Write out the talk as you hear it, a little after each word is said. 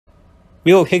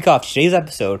We will kick off today's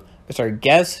episode with our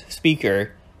guest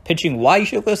speaker pitching why you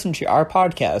should listen to our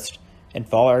podcast and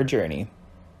follow our journey.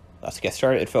 Let's get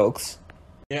started, folks.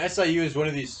 SIU is one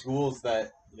of these schools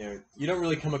that you don't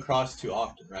really come across too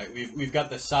often, right? We've got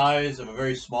the size of a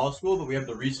very small school, but we have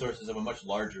the resources of a much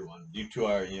larger one due to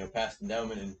our past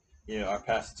endowment and our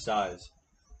past size.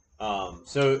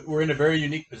 So we're in a very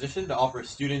unique position to offer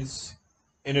students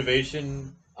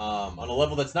innovation on a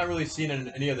level that's not really seen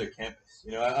on any other campus.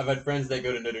 I've had friends that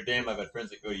go to Notre Dame, I've had friends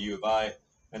that go to U of I,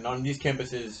 and on these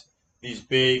campuses, these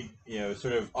big,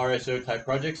 sort of RSO type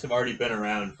projects have already been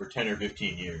around for 10 or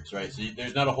 15 years, right? So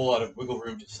there's not a whole lot of wiggle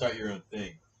room to start your own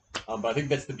thing. But I think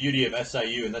that's the beauty of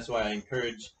SIU, and that's why I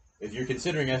encourage, if you're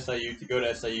considering SIU, to go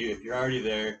to SIU. If you're already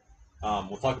there,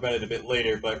 we'll talk about it a bit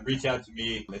later, but reach out to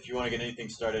me if you want to get anything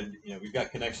started. We've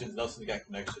got connections. Nelson's got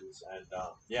connections,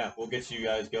 and we'll get you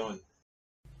guys going.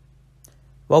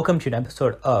 Welcome to an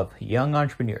episode of Young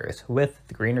Entrepreneurs with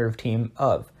the Green Roof team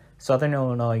of Southern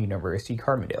Illinois University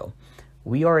Carbondale.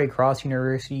 We are a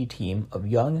cross-university team of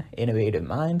young, innovative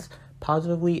minds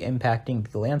positively impacting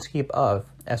the landscape of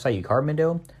SIU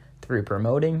Carbondale through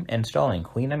promoting and installing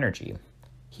clean energy.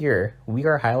 Here, we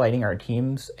are highlighting our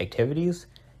team's activities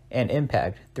and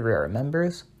impact through our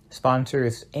members,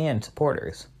 sponsors, and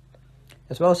supporters,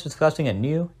 as well as discussing a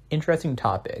new, interesting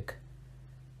topic.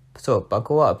 So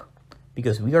buckle up,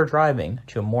 because we are driving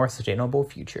to a more sustainable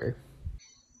future.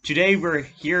 Today we're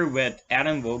here with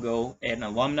Adam Vogel, an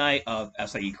alumni of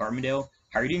SIU Carbondale.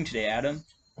 How are you doing today, Adam?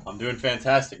 I'm doing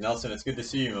fantastic, Nelson. It's good to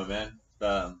see you, my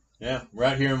man. We're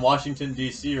out here in Washington,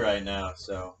 D.C. right now,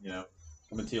 so,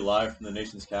 coming to you live from the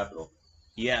nation's capital.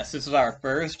 Yes, this is our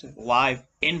first live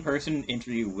in-person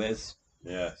interview with...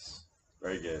 Yes,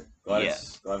 very good. Glad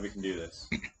we can do this.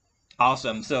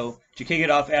 Awesome. So, to kick it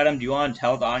off, Adam, do you want to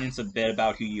tell the audience a bit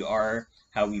about who you are,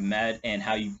 how we met, and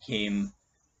how you became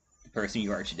the person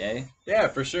you are today? Yeah,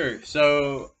 for sure.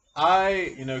 So,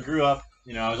 I, grew up,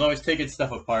 I was always taking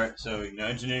stuff apart, so,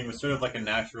 engineering was sort of like a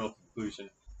natural conclusion.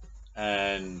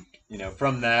 And,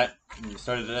 from that, I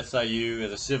started at SIU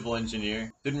as a civil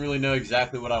engineer. Didn't really know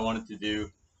exactly what I wanted to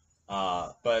do.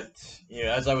 But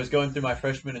as I was going through my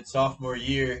freshman and sophomore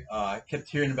year, I kept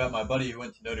hearing about my buddy who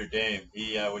went to Notre Dame.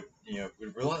 He would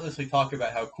relentlessly talk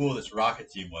about how cool this rocket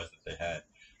team was that they had.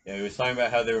 He was talking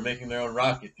about how they were making their own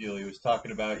rocket fuel. He was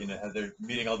talking about how they're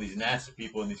meeting all these NASA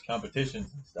people in these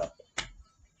competitions and stuff.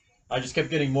 I just kept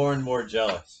getting more and more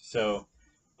jealous. So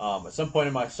at some point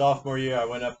in my sophomore year, I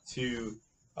went up to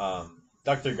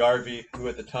Dr. Garvey, who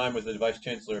at the time was the vice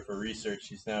chancellor for research.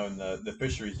 He's now in the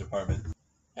fisheries department.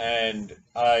 And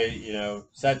I,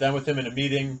 sat down with him in a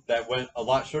meeting that went a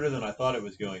lot shorter than I thought it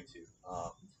was going to.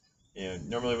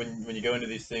 Normally when you go into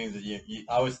these things,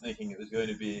 I was thinking it was going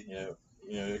to be,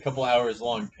 a couple hours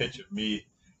long pitch of me,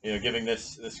 giving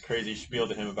this crazy spiel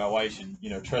to him about why he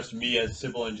should, trust me as a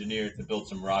civil engineer to build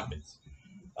some rockets.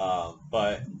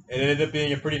 But it ended up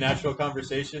being a pretty natural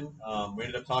conversation. We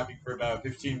ended up talking for about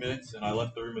 15 minutes, and I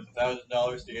left the room with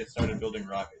 $1,000 to get started building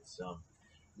rockets.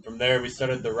 From there, we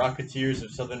started the Rocketeers of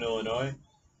Southern Illinois,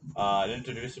 an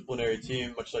interdisciplinary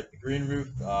team, much like the Green Roof,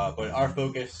 but our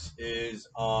focus is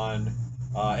on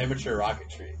amateur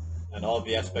rocketry and all of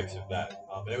the aspects of that.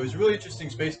 And it was a really interesting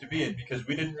space to be in because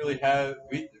we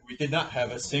did not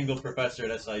have a single professor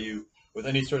at SIU with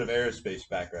any sort of aerospace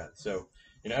background. So,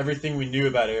 everything we knew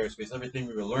about aerospace, everything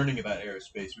we were learning about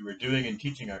aerospace, we were doing and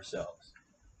teaching ourselves.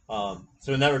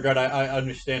 So in that regard, I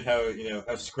understand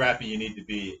how scrappy you need to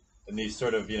be in these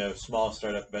sort of, small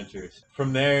startup ventures.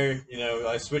 From there,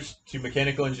 I switched to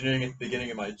mechanical engineering at the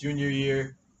beginning of my junior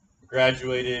year,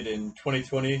 graduated in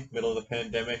 2020, middle of the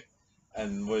pandemic,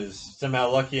 and was somehow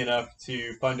lucky enough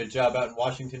to find a job out in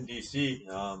Washington, D.C.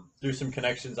 Through some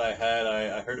connections I had,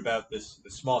 I heard about this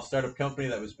small startup company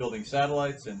that was building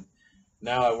satellites, and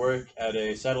now I work at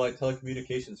a satellite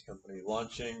telecommunications company,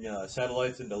 launching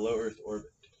satellites into low Earth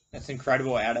orbit. That's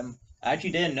incredible, Adam. I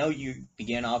actually didn't know you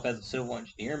began off as a civil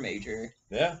engineer major.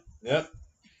 Yeah, yep.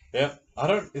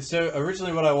 So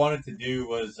originally what I wanted to do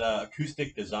was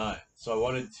acoustic design. So I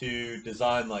wanted to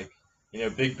design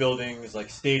big buildings like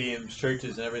stadiums,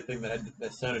 churches, and everything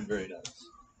that sounded very nice.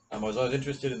 I was always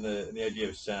interested in the idea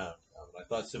of sound. I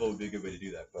thought civil would be a good way to do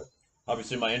that, but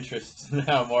obviously my interests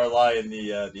now more lie in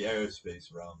the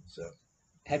aerospace realm. So.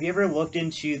 Have you ever looked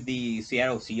into the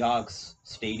Seattle Seahawks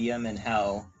stadium and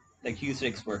how the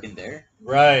acoustics work in there?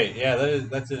 Right. Yeah,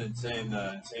 that's an insane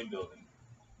building.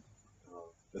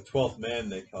 The 12th man,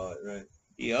 they call it, right?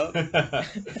 Yep.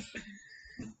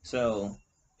 So,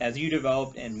 as you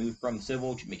developed and moved from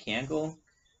civil to mechanical,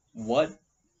 what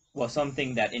was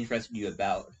something that interested you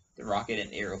about the rocket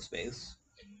and aerospace?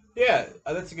 Yeah,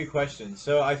 that's a good question.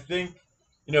 So I think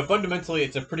fundamentally,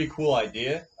 it's a pretty cool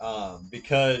idea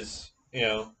because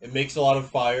it makes a lot of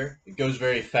fire. It goes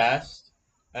very fast,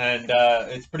 and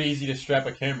it's pretty easy to strap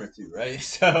a camera to, right?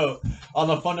 So on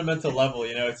the fundamental level,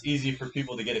 it's easy for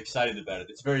people to get excited about it.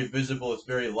 It's very visible. It's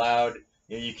very loud.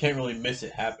 You can't really miss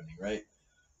it happening, right?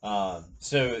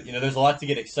 So there's a lot to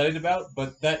get excited about,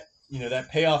 but that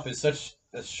payoff is such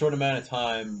a short amount of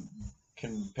time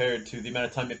compared to the amount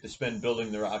of time you have to spend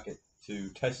building the rocket, to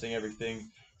testing everything,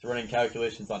 to running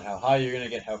calculations on how high you're going to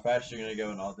get, how fast you're going to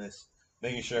go, and all this,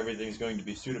 making sure everything's going to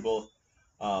be suitable.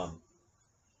 Um,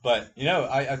 but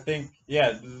I think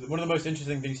one of the most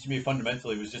interesting things to me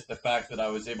fundamentally was just the fact that I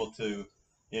was able to,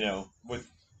 with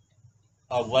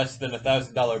a less than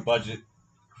 $1,000 budget,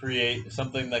 create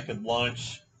something that could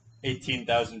launch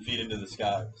 18,000 feet into the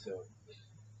sky. So,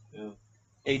 yeah.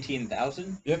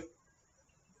 18,000? Yep.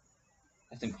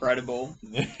 That's incredible.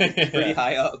 It's pretty Yeah.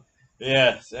 high up.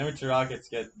 Yeah. Amateur rockets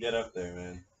get up there,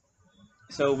 man.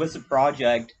 So with the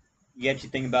project, you get to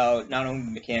think about not only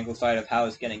the mechanical side of how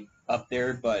it's getting up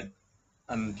there, but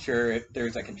I'm sure if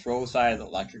there's a control side, the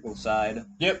electrical side.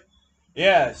 Yep.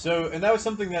 Yeah. So, and that was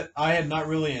something that I had not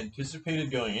really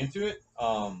anticipated going into it.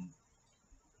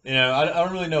 I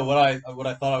don't really know what I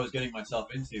thought I was getting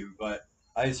myself into, but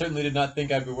I certainly did not think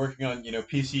I'd be working on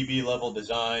PCB level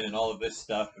design and all of this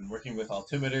stuff, and working with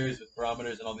altimeters, with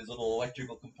barometers, and all these little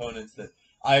electrical components that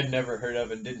I had never heard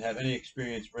of and didn't have any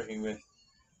experience working with.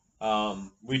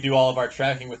 We do all of our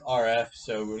tracking with RF,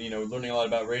 so learning a lot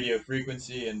about radio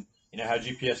frequency and how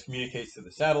GPS communicates to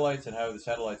the satellites and how the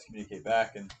satellites communicate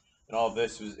back, and all of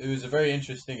this was a very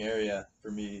interesting area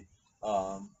for me,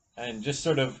 and just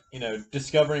sort of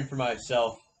discovering for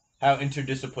myself how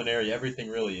interdisciplinary everything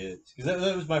really is, because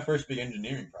that was my first big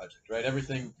engineering project, right?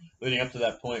 Everything leading up to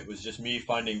that point was just me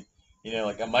finding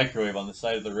like a microwave on the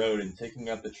side of the road and taking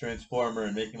out the transformer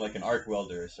and making like an arc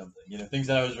welder or something. Things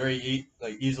that I was very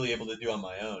easily able to do on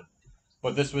my own.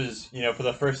 But this was, for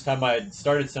the first time I had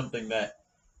started something that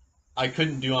I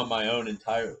couldn't do on my own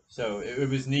entirely. So it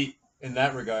was neat in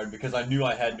that regard because I knew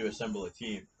I had to assemble a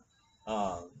team.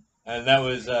 Um, and that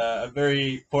was a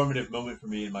very formative moment for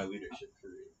me in my leadership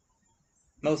career.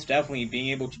 Most definitely, being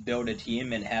able to build a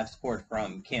team and have support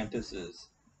from campus is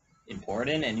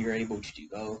important, and you're able to do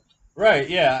both. Right,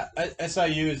 yeah.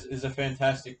 SIU is a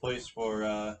fantastic place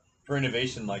for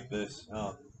innovation like this.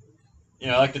 I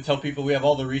like to tell people we have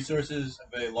all the resources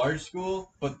of a large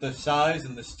school, but the size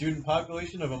and the student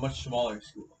population of a much smaller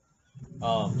school.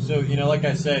 So, like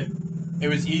I said, it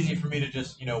was easy for me to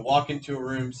just, walk into a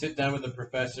room, sit down with a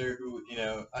professor who,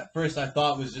 at first I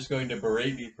thought was just going to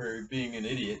berate me for being an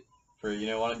idiot, for,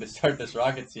 wanting to start this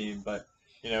rocket team, but,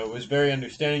 was very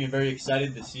understanding and very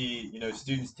excited to see,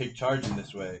 students take charge in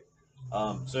this way.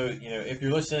 So, if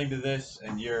you're listening to this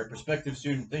and you're a prospective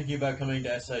student thinking about coming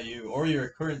to SIU, or you're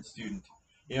a current student,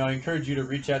 I encourage you to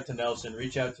reach out to Nelson,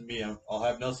 reach out to me. I'll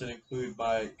have Nelson include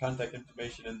my contact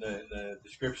information in the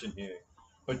description here.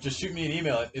 But just shoot me an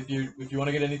email if you want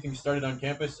to get anything started on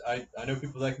campus. I know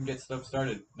people that can get stuff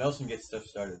started. Nelson gets stuff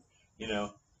started. You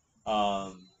know,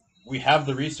 um, we have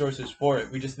the resources for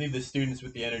it. We just need the students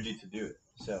with the energy to do it.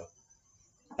 So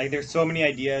Like, there's so many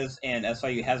ideas, and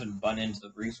SIU has an abundance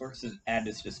of resources at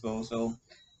its disposal.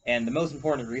 And the most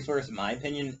important resource, in my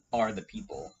opinion, are the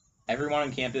people. Everyone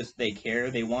on campus, they care,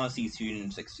 they want to see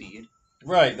students succeed.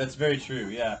 right, that's very true.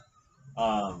 Yeah.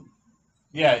 Um,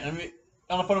 Yeah, I mean,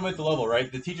 on a fundamental level,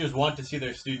 right? The teachers want to see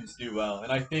their students do well,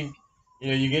 and I think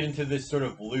you get into this sort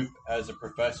of loop as a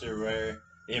professor where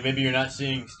maybe you're not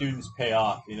seeing students pay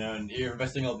off, and you're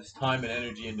investing all this time and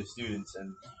energy into students,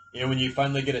 and when you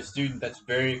finally get a student that's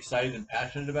very excited and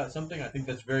passionate about something, I think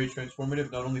that's very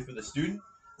transformative, not only for the student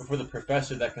but for the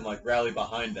professor that can like rally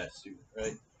behind that student,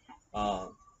 right?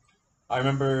 Um, I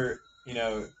remember,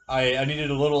 I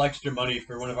needed a little extra money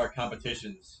for one of our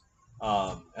competitions.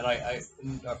 And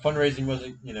fundraising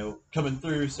wasn't, coming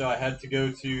through, so I had to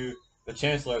go to the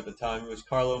chancellor at the time. It was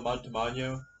Carlo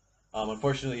Montemagno.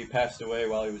 Unfortunately, he passed away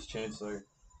while he was chancellor.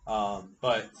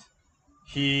 But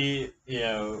he,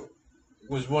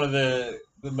 was one of the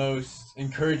most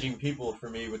encouraging people for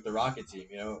me with the rocket team.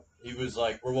 He was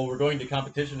like, well, we're going to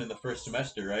competition in the first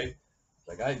semester, right?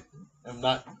 Like I am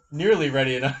not nearly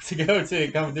ready enough to go to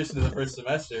a competition in the first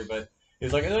semester, but he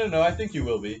was like, no, no, no, I think you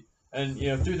will be. And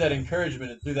through that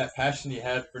encouragement and through that passion he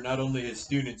had for not only his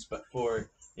students but for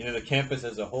the campus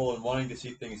as a whole and wanting to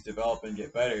see things develop and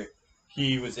get better,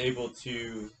 he was able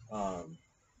to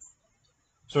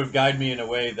sort of guide me in a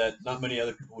way that not many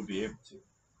other people would be able to.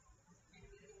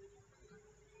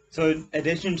 So, in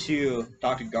addition to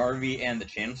Dr. Garvey and the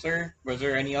Chancellor, was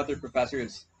there any other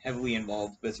professors heavily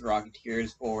involved with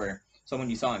Rocketeers or someone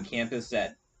you saw on campus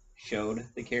that showed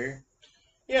the care?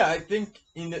 Yeah, I think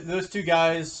those two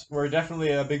guys were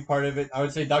definitely a big part of it. I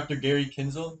would say Dr. Gary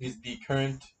Kinzel, he's the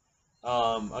current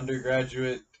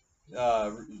undergraduate,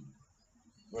 uh,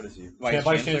 what is he? Vice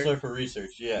Vice Chancellor? Chancellor for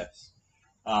Research, yes.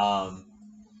 Um,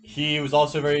 he was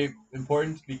also very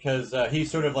important because he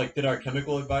sort of like did our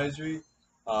chemical advisory.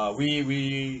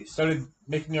 We started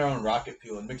making our own rocket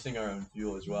fuel and mixing our own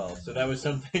fuel as well. So that was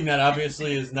something that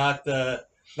obviously is not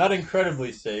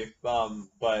incredibly safe,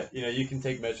 but you can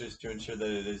take measures to ensure that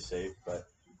it is safe. But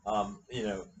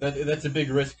that's a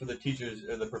big risk for the teachers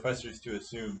or the professors to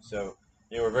assume. So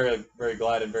we're very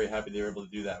glad and very happy they were able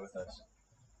to do that with us.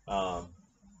 Um,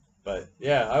 but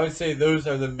yeah, I would say those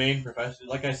are the main professors.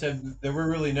 Like I said, there were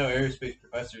really no aerospace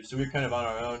professors, so we were kind of on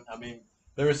our own. I mean,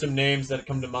 there were some names that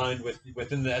come to mind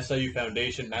within the SIU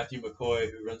Foundation. Matthew McCoy,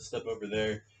 who runs stuff over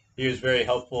there, he was very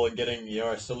helpful in getting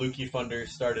our Saluki funder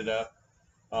started up.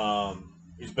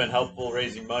 He's been helpful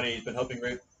raising money. He's been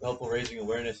helpful raising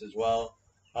awareness as well.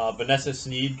 Vanessa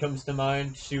Sneed comes to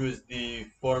mind. She was the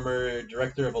former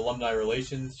director of alumni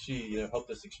relations. She helped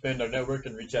us expand our network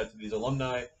and reach out to these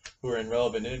alumni who are in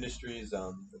relevant industries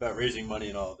about raising money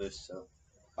and all of this. So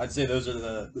I'd say those are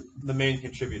the main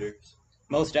contributors.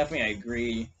 Most definitely, I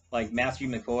agree. Like Matthew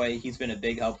McCoy, he's been a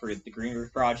big help for the Green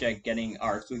Roof Project, getting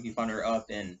our Suki Funder up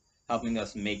and helping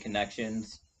us make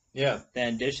connections. Yeah.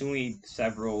 Then additionally,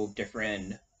 several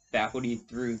different faculty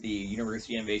through the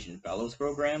University Innovation Fellows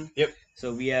Program. Yep.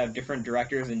 So we have different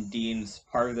directors and deans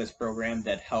part of this program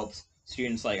that helps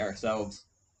students like ourselves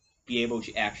be able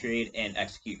to actuate and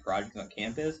execute projects on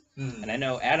campus. Mm. And I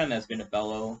know Adam has been a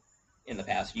fellow in the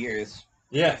past years.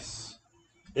 Yes.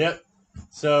 Yep.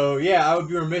 So yeah, I would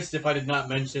be remiss if I did not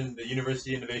mention the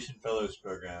University Innovation Fellows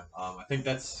Program. I think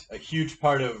that's a huge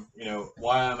part of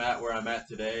why I'm at where I'm at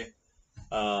today.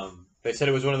 They said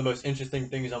it was one of the most interesting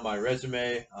things on my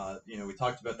resume. We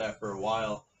talked about that for a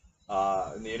while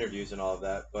in the interviews and all of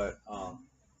that. But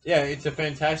yeah, it's a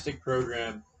fantastic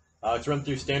program. It's run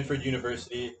through Stanford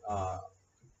University,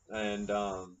 and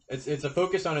it's a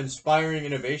focus on inspiring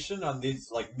innovation on these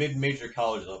like mid-major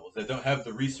college levels that don't have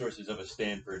the resources of a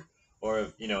Stanford or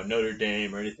of Notre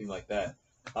Dame or anything like that.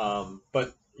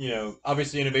 But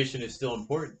obviously innovation is still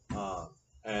important.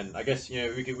 And I guess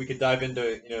we could dive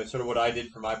into sort of what I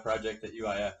did for my project at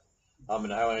UIF,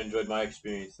 and how I enjoyed my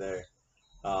experience there.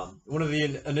 One of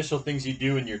the initial things you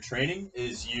do in your training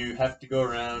is you have to go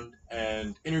around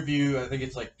and interview. I think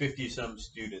it's like 50 some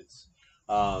students,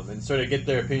 and sort of get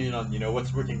their opinion on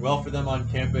what's working well for them on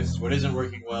campus, what isn't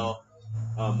working well,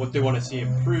 what they want to see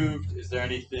improved. Is there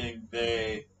anything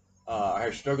they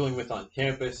are struggling with on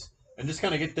campus, and just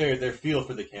kind of get their feel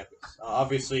for the campus.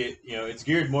 Obviously, it's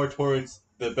geared more towards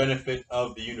the benefit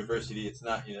of the university. It's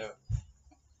not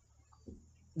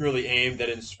really aimed at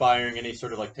inspiring any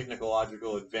sort of like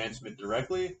technological advancement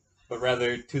directly, but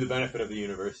rather to the benefit of the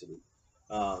university.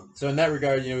 So in that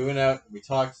regard, we went out and we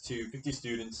talked to 50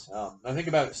 students. I think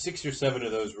about 6 or 7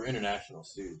 of those were international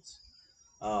students.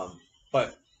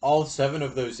 But all 7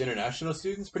 of those international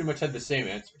students pretty much had the same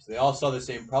answers. They all saw the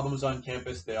same problems on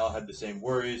campus. They all had the same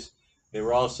worries. They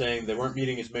were all saying they weren't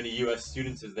meeting as many U.S.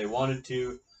 students as they wanted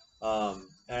to,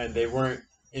 and they weren't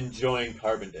enjoying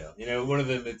Carbondale. One of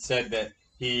them had said that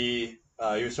he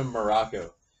was from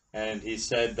Morocco, and he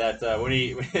said that when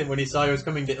he when he saw he was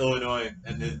coming to Illinois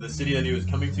and the city that he was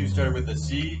coming to started with a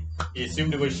C, he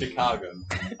assumed it was Chicago.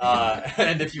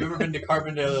 And if you've ever been to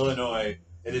Carbondale, Illinois,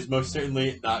 it is most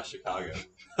certainly not Chicago.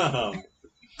 um,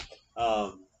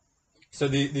 um, so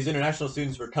these international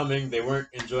students were coming; they weren't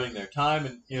enjoying their time,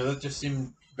 and that just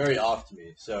seemed very off to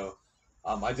me. So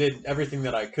I did everything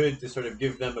that I could to sort of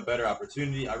give them a better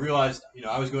opportunity. I realized,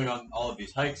 I was going on all of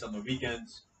these hikes on the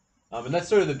weekends, and that's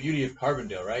sort of the beauty of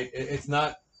Carbondale, right? It's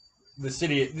not the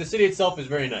city. The city itself is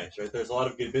very nice, right? There's a lot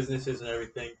of good businesses and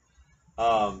everything.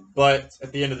 But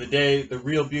at the end of the day, the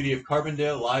real beauty of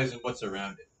Carbondale lies in what's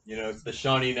around it. It's the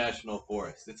Shawnee National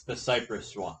Forest. It's the cypress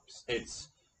swamps. It's,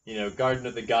 Garden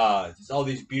of the Gods. It's all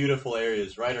these beautiful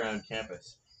areas right around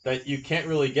campus that you can't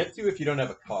really get to if you don't have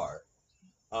a car.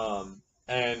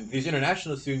 And these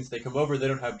international students, they come over, they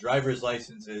don't have driver's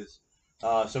licenses.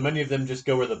 So many of them just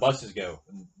go where the buses go.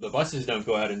 And the buses don't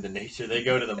go out into nature. They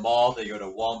go to the mall, they go to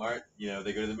Walmart,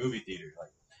 they go to the movie theater.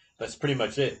 Like, that's pretty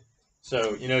much it.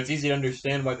 So, it's easy to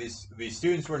understand why these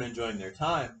students weren't enjoying their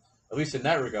time, at least in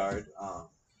that regard.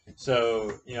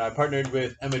 So, I partnered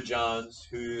with Emma Johns,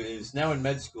 who is now in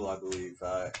med school, I believe,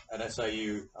 at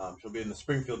SIU. She'll be in the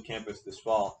Springfield campus this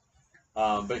fall.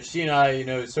 But she and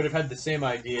I, sort of had the same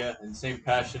idea and same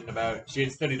passion about. She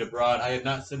had studied abroad. I had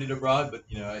not studied abroad, but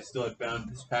I still had found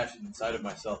this passion inside of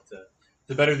myself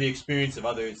to better the experience of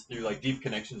others through like deep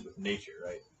connections with nature,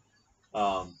 right?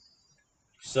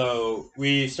 So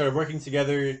we started working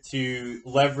together to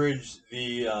leverage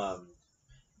the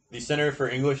Center for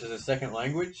English as a Second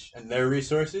Language and their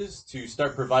resources to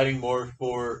start providing more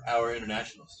for our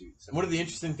international students. And one of the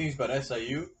interesting things about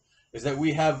SIU is that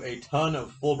we have a ton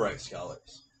of Fulbright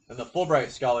scholars. And the Fulbright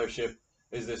scholarship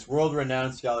is this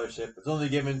world-renowned scholarship. It's only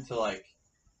given to like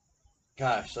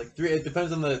three. It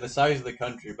depends on the size of the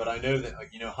country, but I know that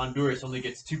Honduras only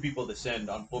gets two people to send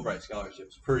on Fulbright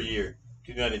scholarships per year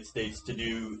to the United States to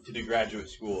do graduate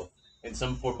school in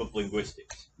some form of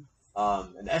linguistics.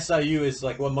 And SIU is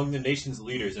like among the nation's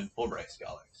leaders in Fulbright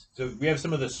scholars. So we have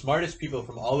some of the smartest people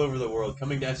from all over the world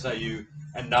coming to SIU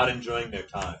and not enjoying their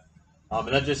time. And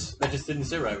that just didn't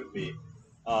sit right with me.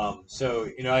 So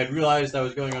I had realized I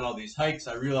was going on all these hikes.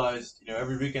 I realized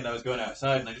every weekend I was going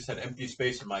outside and I just had empty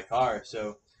space in my car.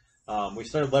 So we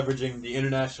started leveraging the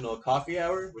International Coffee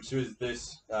Hour, which was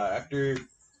this after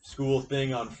school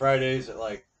thing on Fridays at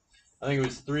I think it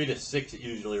was 3 to 6. It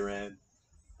usually ran.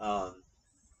 Um,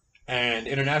 and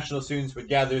international students would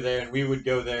gather there, and we would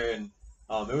go there, and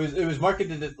it was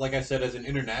marketed, like I said, as an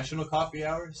international coffee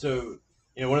hour. So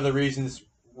one of the reasons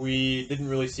we didn't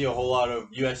really see a whole lot of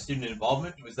U.S. student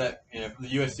involvement was that from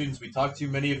the U.S. students we talked to,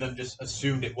 many of them just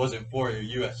assumed it wasn't for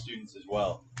U.S. students as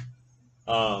well.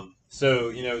 So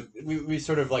we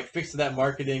sort of like fixed that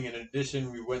marketing, and in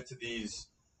addition, we went to these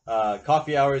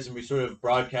coffee hours, and we sort of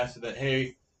broadcasted that,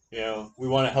 hey, we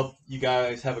want to help you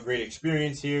guys have a great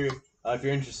experience here. If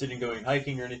you're interested in going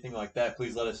hiking or anything like that,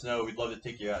 please let us know. We'd love to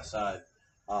take you outside.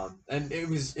 And it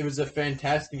was a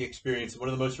fantastic experience. One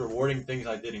of the most rewarding things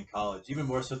I did in college, even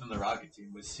more so than the rocket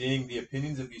team, was seeing the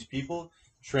opinions of these people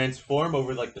transform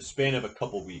over like the span of a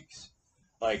couple weeks.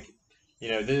 Like,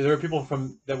 there were people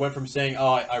that went from saying,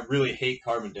 "Oh, I really hate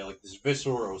Carbondale," like this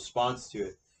visceral response to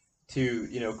it,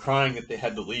 to crying that they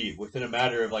had to leave within a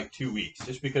matter of like 2 weeks,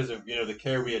 just because of the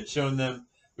care we had shown them.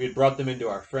 We had brought them into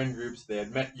our friend groups. They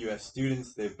had met U.S.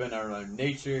 students. They've been around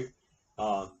nature.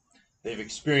 Um, they've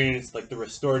experienced like the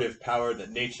restorative power that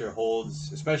nature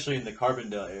holds, especially in the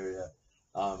Carbondale area.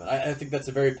 And I think that's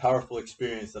a very powerful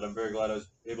experience that I'm very glad I was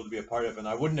able to be a part of, and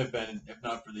I wouldn't have been if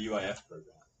not for the UIF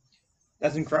program.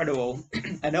 That's incredible.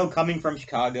 I know coming from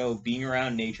Chicago, being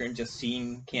around nature and just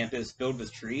seeing campus filled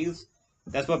with trees,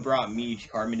 that's what brought me to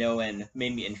Carbondale and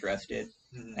made me interested.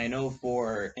 Mm-hmm. I know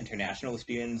for international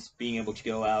students, being able to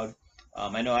go out,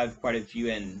 I know I have quite a few,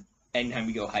 and anytime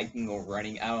we go hiking or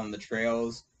running out on the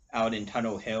trails, out in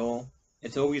Tunnel Hill,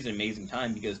 it's always an amazing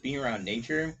time because being around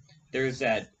nature, there's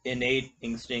that innate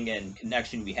instinct and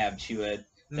connection we have to it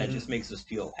that Mm-hmm. just makes us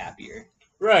feel happier.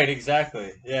 Right,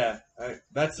 exactly. Yeah,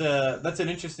 that's an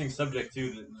interesting subject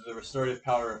too, the restorative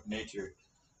power of nature.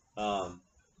 Um,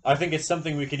 I think it's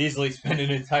something we could easily spend an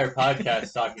entire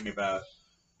podcast talking about.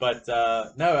 But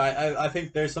no, I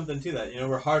think there's something to that.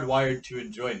 We're hardwired to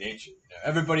enjoy nature.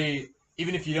 Everybody,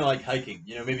 even if you don't like hiking,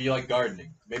 maybe you like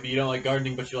gardening. Maybe you don't like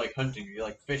gardening, but you like hunting, or you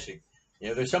like fishing.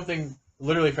 There's something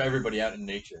literally for everybody out in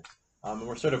nature, and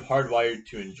we're sort of hardwired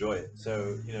to enjoy it.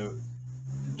 So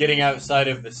getting outside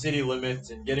of the city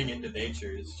limits and getting into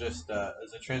nature is a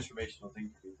transformational thing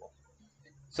for people.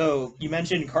 So you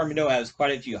mentioned Carbondale has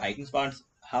quite a few hiking spots.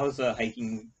 How's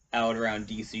hiking out around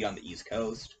DC on the East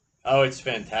Coast? Oh, it's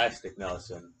fantastic,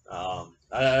 Nelson.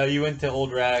 You went to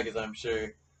Old Rag, as I'm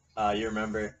sure you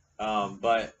remember.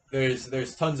 But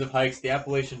there's tons of hikes. The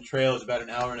Appalachian Trail is about an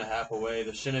hour and a half away.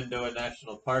 The Shenandoah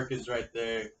National Park is right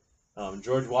there.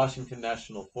 George Washington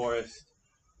National Forest,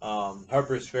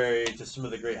 Harper's Ferry, just some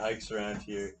of the great hikes around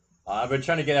here. I've been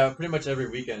trying to get out pretty much every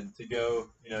weekend to go,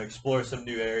 explore some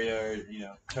new area or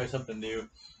try something new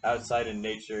outside in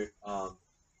nature.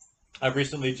 I've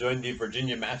recently joined the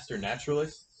Virginia Master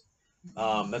Naturalists.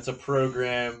 That's a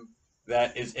program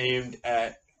that is aimed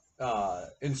at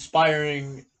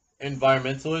inspiring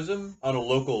environmentalism on a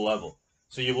local level.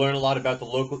 So you learn a lot about the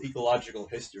local ecological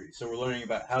history. So we're learning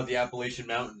about how the Appalachian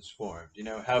Mountains formed,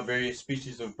 how various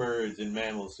species of birds and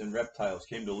mammals and reptiles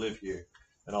came to live here,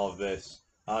 and all of this.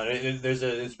 There's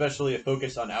especially a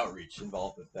focus on outreach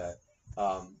involved with that.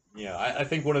 I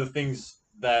think one of the things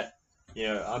that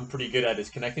I'm pretty good at is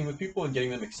connecting with people and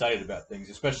getting them excited about things,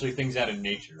 especially things out in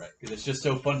nature, right? Because it's just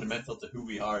so fundamental to who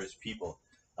we are as people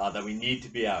that we need to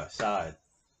be outside.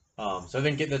 So I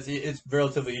think it's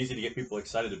relatively easy to get people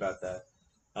excited about that.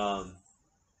 Um,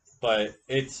 but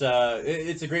it's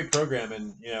a great program,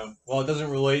 and while it doesn't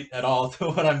relate at all to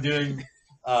what I'm doing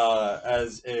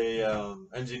as a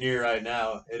engineer right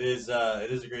now, it is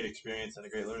a great experience and a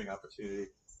great learning opportunity.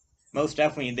 Most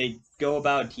definitely, they go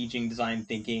about teaching design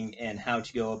thinking and how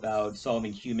to go about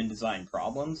solving human design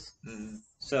problems. Mm,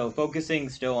 So, focusing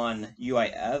still on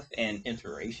UIF and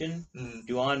inspiration, mm.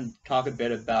 do you want to talk a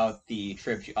bit about the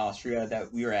trip to Austria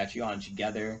that we were actually on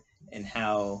together and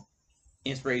how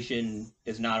inspiration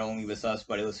is not only with us,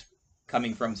 but it was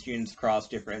coming from students across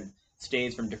different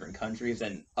states from different countries,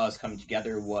 and us coming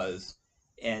together was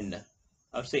an,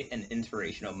 I would say, an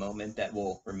inspirational moment that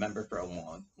we'll remember for a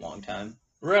long, long time.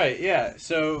 Right, yeah.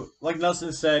 So, like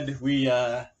Nelson said, we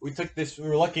took this. We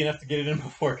were lucky enough to get it in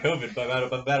before COVID by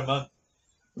about a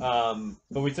month.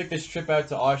 But we took this trip out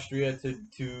to Austria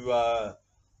to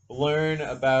learn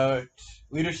about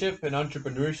leadership and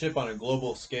entrepreneurship on a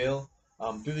global scale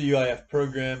through the UIF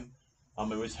program.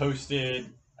 It was hosted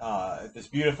at this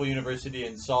beautiful university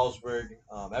in Salzburg.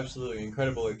 Absolutely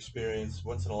incredible experience,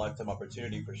 once in a lifetime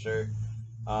opportunity for sure.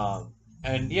 Um,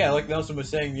 and yeah, like Nelson was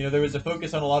saying, there was a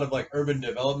focus on a lot of like urban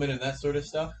development and that sort of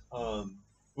stuff,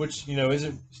 which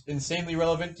isn't insanely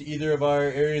relevant to either of our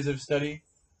areas of study.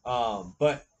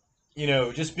 But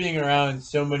just being around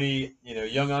so many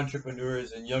young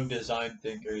entrepreneurs and young design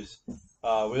thinkers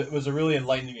was a really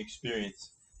enlightening experience.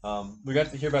 We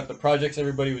got to hear about the projects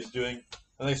everybody was doing,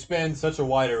 and they spanned such a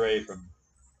wide array from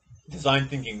design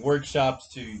thinking workshops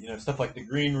to stuff like the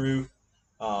green roof,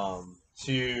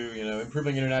 to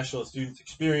improving international students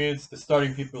experience, to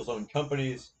starting people's own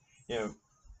companies. you know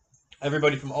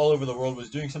Everybody from all over the world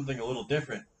was doing something a little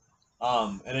different,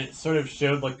 and it sort of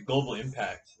showed like the global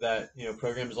impact that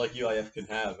programs like UIF can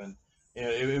have. And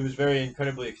it was very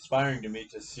incredibly inspiring to me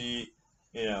to see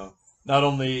you know not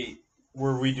only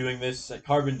were we doing this at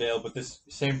Carbondale, but this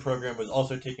same program was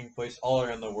also taking place all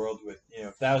around the world with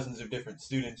thousands of different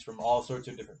students from all sorts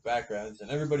of different backgrounds,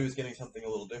 and everybody was getting something a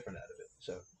little different out of it.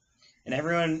 So And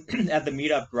everyone at the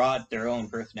meetup brought their own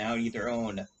personality, their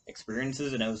own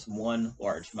experiences, and it was one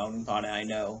large melting pot. And I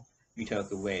know we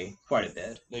took away quite a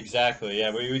bit. exactly,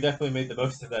 yeah, we definitely made the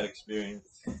most of that experience.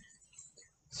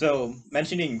 So,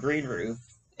 mentioning Green Roof,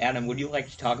 Adam, would you like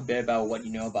to talk a bit about what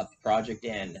you know about the project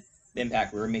and the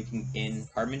impact we're making in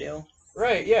Carbondale?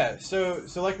 Right, yeah. So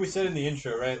like we said in the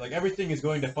intro, right? Like everything is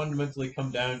going to fundamentally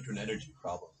come down to an energy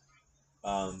problem.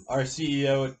 Our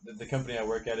CEO at the company I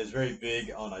work at is very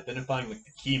big on identifying like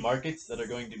the key markets that are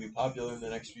going to be popular in the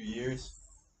next few years.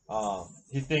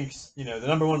 He thinks the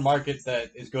number one market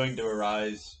that is going to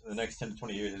arise in the next 10 to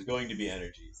 20 years is going to be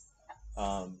energy,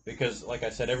 because like I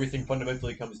said, everything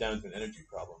fundamentally comes down to an energy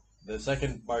problem. The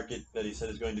second market that he said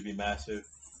is going to be massive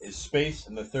is space,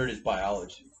 and the third is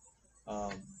biology.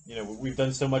 We've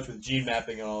done so much with gene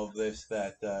mapping and all of this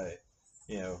that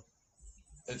you know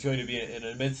it's going to be an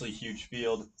immensely huge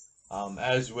field,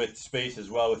 as with space as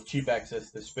well, with cheap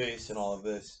access to space and all of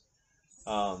this.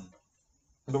 Um,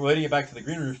 but relating it back to the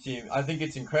Green Roof team, I think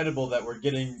it's incredible that we're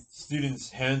getting students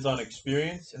hands-on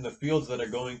experience in the fields that are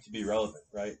going to be relevant,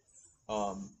 right?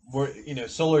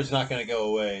 Solar's not going to go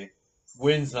away,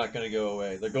 wind's not going to go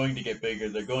away. They're going to get bigger.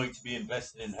 They're going to be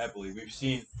invested in heavily. We've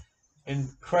seen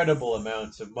incredible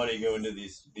amounts of money go into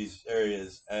these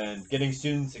areas, and getting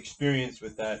students experience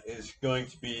with that is going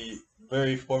to be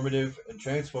very formative and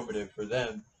transformative for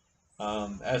them,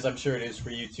 as I'm sure it is for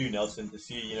you too, Nelson, to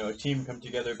see a team come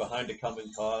together behind a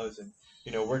common cause and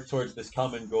work towards this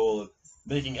common goal of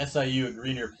making SIU a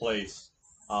greener place,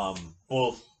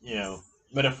 both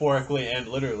metaphorically and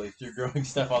literally through growing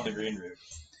stuff on the green roof.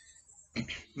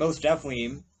 Most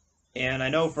definitely. And I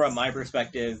know from my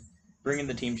perspective, bringing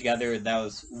the team together, that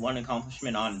was one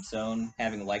accomplishment on its own,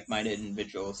 having like minded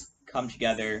individuals come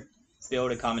together,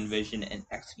 build a common vision, and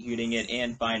executing it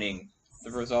and finding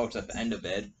the results at the end of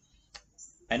it.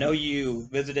 I know you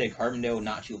visited Carbondale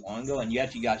not too long ago, and you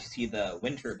actually got to see the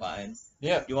wind turbine.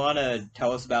 Yeah. Do you want to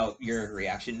tell us about your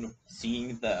reaction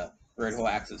seeing the vertical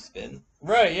axis spin?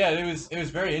 Right, yeah, it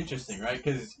was very interesting, right?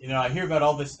 Because I hear about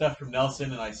all this stuff from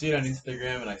Nelson, and I see it on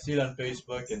Instagram, and I see it on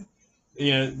Facebook, and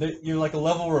you're like a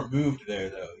level removed there,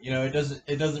 though.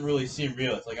 It doesn't really seem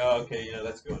real. It's like, oh, okay,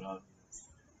 that's going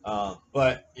on.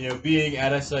 But being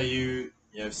at SIU,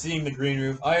 seeing the green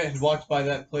roof, I had walked by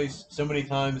that place so many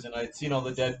times, and I'd seen all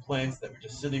the dead plants that were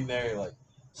just sitting there, like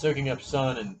soaking up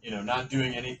sun and not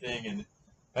doing anything, and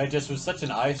it just was such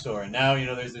an eyesore. And now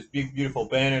there's this big beautiful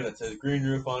banner that says green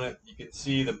roof on it. You can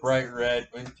see the bright red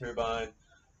wind turbine.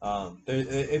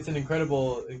 It's an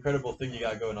incredible thing you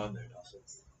got going on there, Nelson.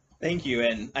 Thank you,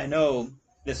 and I know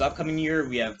this upcoming year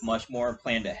we have much more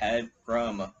planned ahead,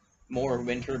 from more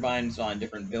wind turbines on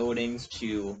different buildings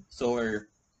to solar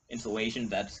installations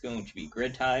that's going to be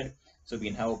grid tied, so we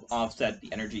can help offset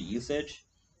the energy usage.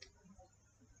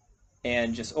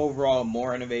 and just overall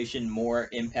more innovation, more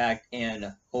impact,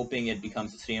 and hoping it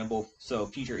becomes sustainable so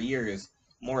future years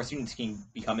more students can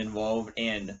become involved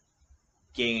and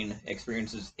gain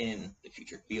experiences in the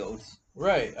future fields.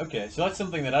 Right. Okay. So that's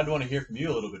something that I'd want to hear from you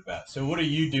a little bit about. So what are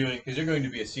you doing? Because you're going to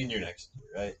be a senior next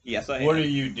year, right? Yes, I What are am.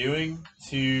 you doing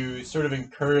to sort of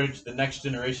encourage the next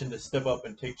generation to step up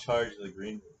and take charge of the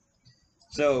green room?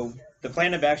 So the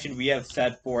plan of action we have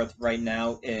set forth right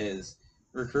now is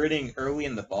recruiting early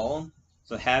in the fall.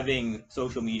 So having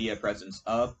social media presence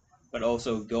up, but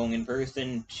also going in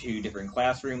person to different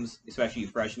classrooms, especially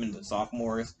freshmen and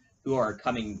sophomores who are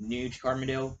coming new to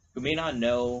Carbondale, who may not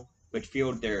know which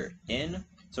field they're in.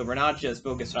 So we're not just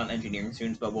focused on engineering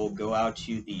students, but we'll go out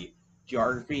to the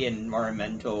geography and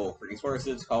environmental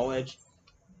resources college,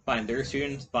 find their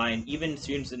students, find even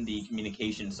students in the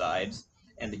communication sides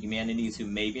and the humanities who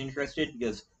may be interested,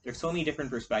 because there's so many different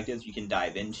perspectives you can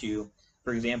dive into.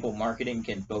 For example, marketing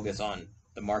can focus on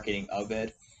the marketing of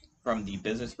it from the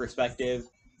business perspective.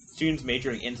 Students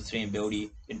majoring in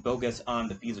sustainability can focus on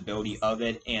the feasibility of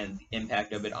it and the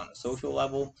impact of it on a social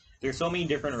level. There's so many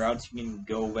different routes you can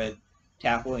go with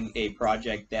tackling a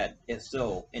project that is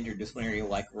so interdisciplinary,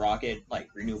 like rocket, like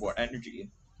renewable energy.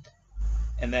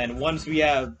 And then once we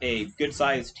have a good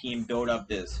sized team built up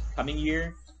this coming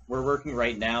year, we're working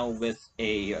right now with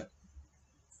a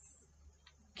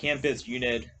campus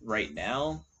unit right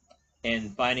now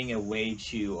and finding a way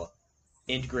to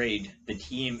integrate the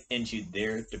team into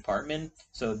their department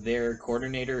so their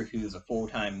coordinator, who's a full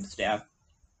time staff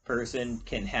person,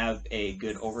 can have a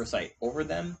good oversight over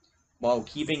them while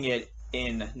keeping it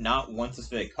in not one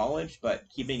specific college, but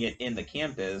keeping it in the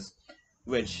campus,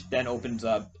 which then opens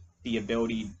up the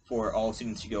ability for all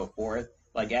students to go forth.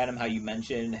 Like Adam, how you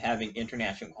mentioned having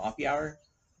international coffee hour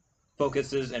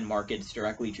focuses and markets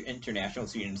directly to international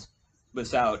students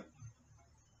without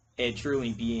it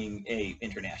truly being a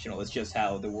international. It's just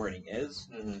how the wording is.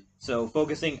 Mm-hmm. So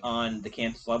focusing on the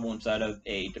campus level instead of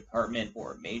a department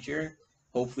or a major,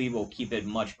 hopefully will keep it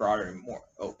much broader and more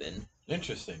open.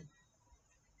 Interesting.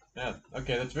 Yeah.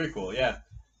 Okay, that's very cool. Yeah.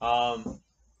 Um,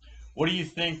 what do you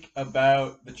think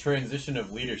about the transition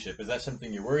of leadership? Is that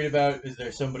something you're worried about? Is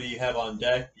there somebody you have on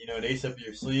deck, an ace up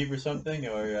your sleeve or something?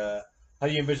 Or how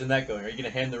do you envision that going? Are you going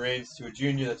to hand the reins to a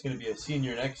junior that's going to be a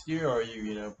senior next year, or are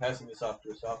you, passing this off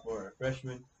to a sophomore or a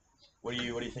freshman? What do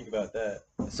you think about that?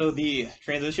 So the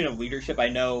transition of leadership, I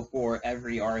know for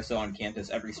every RSO on campus,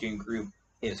 every student group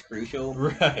is crucial.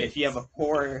 Right. If you have a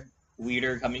poor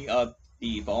leader coming up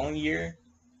the following year,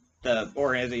 the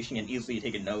organization can easily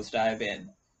take a nosedive and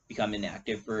become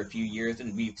inactive for a few years,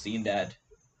 and we've seen that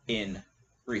in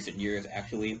recent years,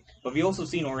 actually. But we've also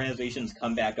seen organizations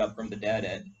come back up from the dead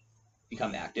and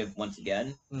become active once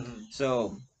again. Mm-hmm.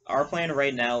 So our plan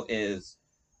right now is,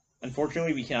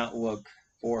 unfortunately, we cannot look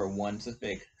for one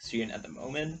specific student at the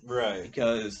moment Right.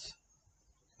 because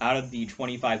out of the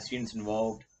 25 students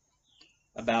involved,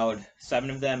 about 7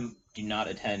 of them do not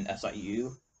attend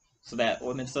SIU. So that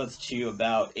limits us to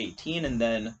about 18, and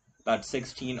then about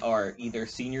 16 are either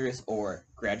seniors or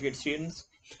graduate students.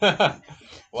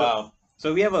 Wow.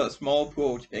 So we have a small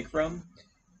pool to pick from.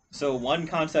 So one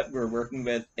concept we're working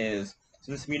with is,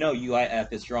 since we know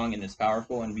UIF is strong and it's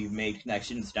powerful, and we've made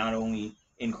connections not only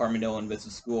in Carbondale and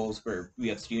business schools where we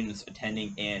have students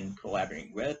attending and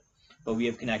collaborating with, but we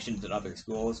have connections in other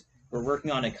schools. We're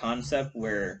working on a concept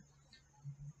where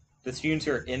the students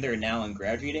who are in there now and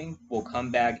graduating will come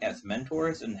back as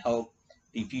mentors and help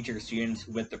the future students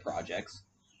with the projects.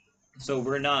 So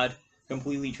we're not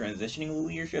completely transitioning the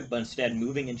leadership, but instead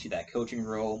moving into that coaching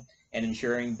role and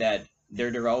ensuring that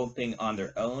they're developing on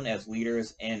their own as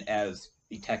leaders and as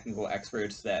the technical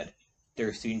experts that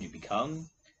they're soon to become.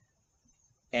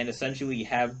 And essentially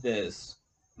have this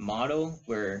model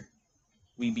where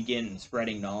we begin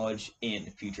spreading knowledge in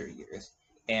future years.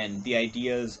 And the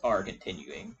ideas are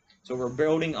continuing. So we're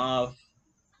building off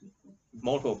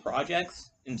multiple projects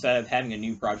instead of having a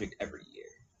new project every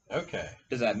year. Okay.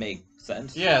 Does that make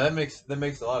sense? Yeah, that makes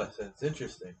a lot of sense.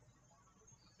 Interesting.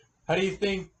 How do you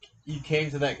think you came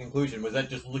to that conclusion? Was that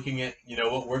just looking at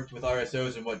what worked with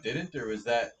RSOs and what didn't, or was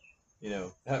that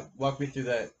walk me through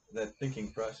that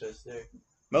thinking process there?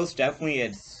 Most definitely,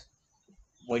 it's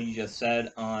what you just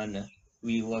said. On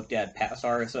we looked at past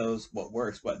RSOs, what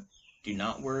works, what do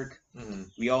not work. Mm-hmm.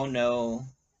 We all know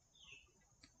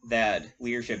that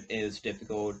leadership is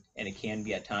difficult, and it can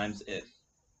be at times if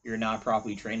you're not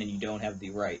properly trained and you don't have the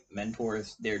right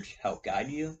mentors there to help guide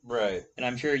you. Right. And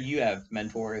I'm sure you have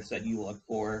mentors that you look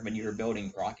for when you're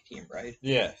building Rocket Team, right?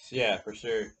 Yes. Yeah. For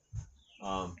sure.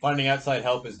 Finding outside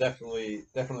help is definitely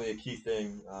a key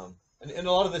thing. And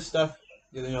a lot of this stuff,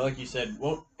 like you said,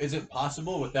 isn't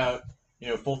possible without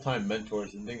full-time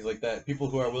mentors and things like that. People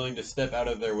who are willing to step out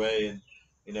of their way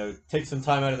and take some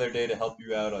time out of their day to help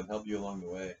you out and help you along the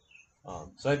way.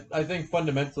 So I think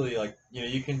fundamentally, like,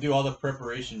 you can do all the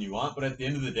preparation you want, but at the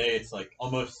end of the day, it's like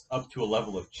almost up to a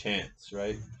level of chance,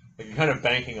 right? Like you're kind of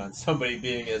banking on somebody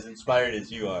being as inspired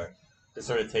as you are to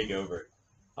sort of take over.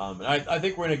 And I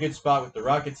think we're in a good spot with the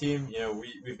Rocket team.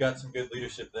 We've got some good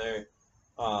leadership there.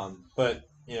 But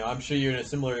I'm sure you're in a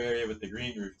similar area with the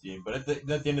Green Roof team. But at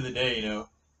the end of the day,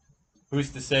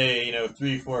 who's to say,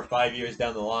 3, 4, 5 years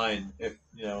down the line, if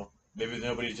maybe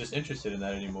nobody's just interested in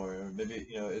that anymore, or maybe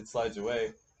it slides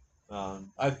away.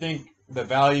 I think the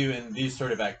value in these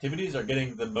sort of activities are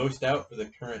getting the most out for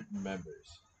the current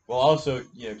members, while also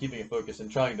keeping a focus and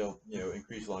trying to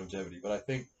increase longevity. But I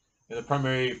think the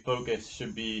primary focus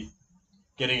should be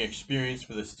getting experience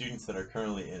for the students that are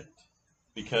currently in it,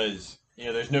 because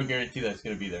there's no guarantee that it's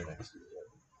going to be there next year.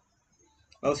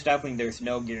 Most definitely, there's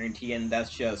no guarantee, and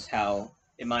that's just how,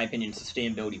 in my opinion,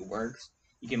 sustainability works.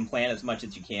 You can plan as much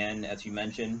as you can, as you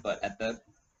mentioned, but at the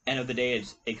end of the day,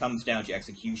 it comes down to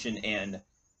execution and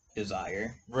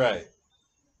desire. Right.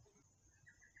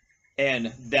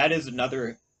 And that is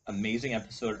another amazing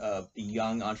episode of The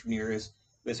Young Entrepreneurs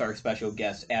with our special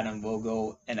guest, Adam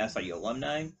Vogel, an SIU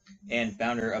alumni and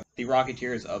founder of the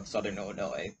Rocketeers of Southern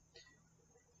Illinois.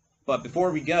 But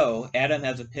before we go, Adam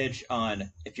has a pitch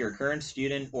on, if you're a current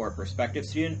student or a prospective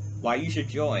student, why you should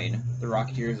join the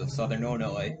Rocketeers of Southern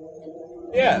Illinois.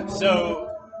 Yeah,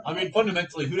 so, I mean,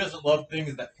 fundamentally, who doesn't love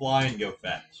things that fly and go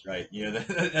fast, right?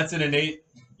 That's an innate,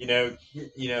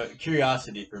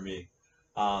 curiosity for me.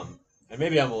 And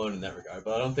maybe I'm alone in that regard,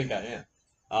 but I don't think I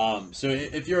am. So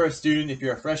if you're a student, if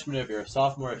you're a freshman, if you're a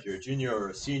sophomore, if you're a junior or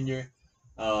a senior,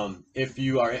 if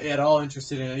you are at all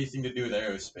interested in anything to do with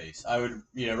aerospace, I would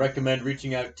recommend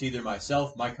reaching out to either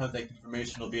myself. My contact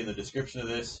information will be in the description of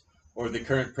this, or the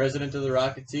current president of the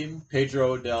Rocket team,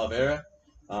 Pedro de Oliveira,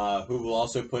 who will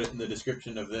also put it in the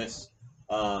description of this.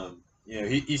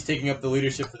 He's taking up the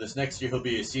leadership for this next year. He'll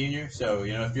be a senior, so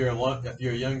if you're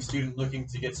a young student looking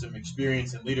to get some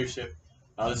experience in leadership,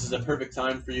 this is a perfect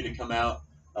time for you to come out.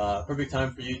 Perfect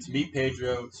time for you to meet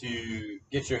Pedro, to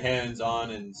get your hands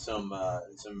on in some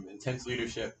intense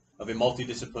leadership of a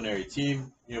multidisciplinary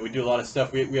team. We do a lot of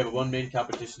stuff. We have one main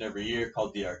competition every year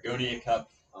called the Argonia Cup.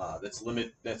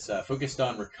 That's focused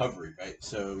on recovery, right?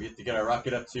 So we have to get our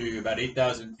rocket up to about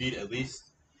 8,000 feet at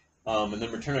least, and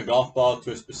then return a golf ball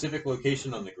to a specific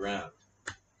location on the ground.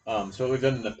 So what we've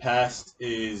done in the past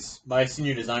is, my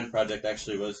senior design project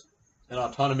actually was an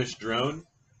autonomous drone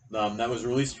that was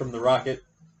released from the rocket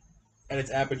at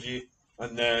its apogee,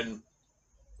 and then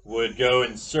would go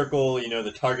and circle,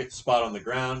 the target spot on the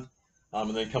ground,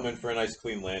 and then come in for a nice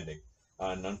clean landing.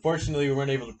 And unfortunately, we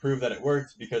weren't able to prove that it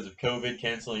worked because of COVID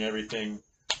canceling everything.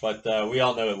 But we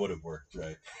all know it would have worked,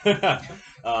 right?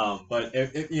 But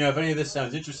if any of this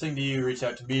sounds interesting to you, reach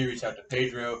out to me, reach out to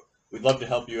Pedro. We'd love to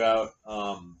help you out.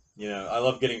 I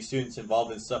love getting students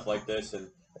involved in stuff like this, and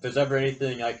if there's ever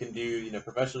anything I can do,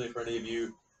 professionally for any of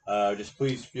you, just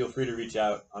please feel free to reach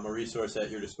out. I'm a resource at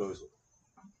your disposal.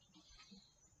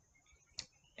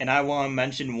 And I want to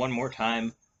mention one more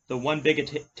time, the one big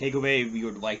takeaway we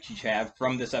would like you to have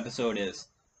from this episode is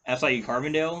SIU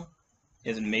Carbondale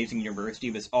is an amazing university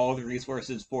with all the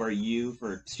resources for you,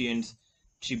 for students,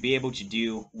 to be able to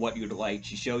do what you'd like,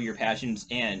 to show your passions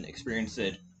and experience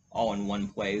it all in one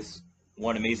place.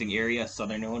 One amazing area,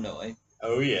 Southern Illinois.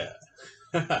 Oh, yeah.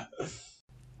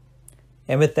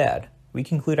 And with that, we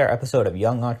conclude our episode of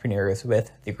Young Entrepreneurs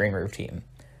with the Green Roof team.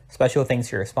 Special thanks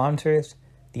to our sponsors,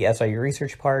 the SIU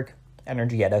Research Park,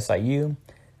 Energy at SIU,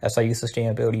 SIU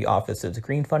Sustainability Office's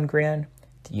Green Fund Grant,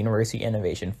 the University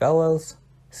Innovation Fellows,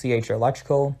 CH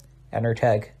Electrical,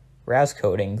 Enertech, Raz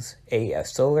Coatings,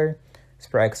 AES Solar,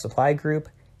 Sprague Supply Group,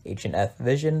 H&F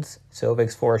Visions,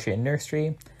 Silvix Forestry and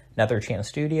Nursery, Nether Chance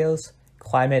Studios,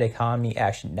 Climate Economy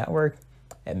Action Network,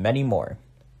 and many more.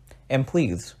 And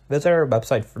please visit our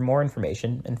website for more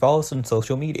information and follow us on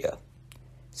social media.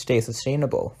 Stay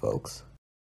sustainable, folks.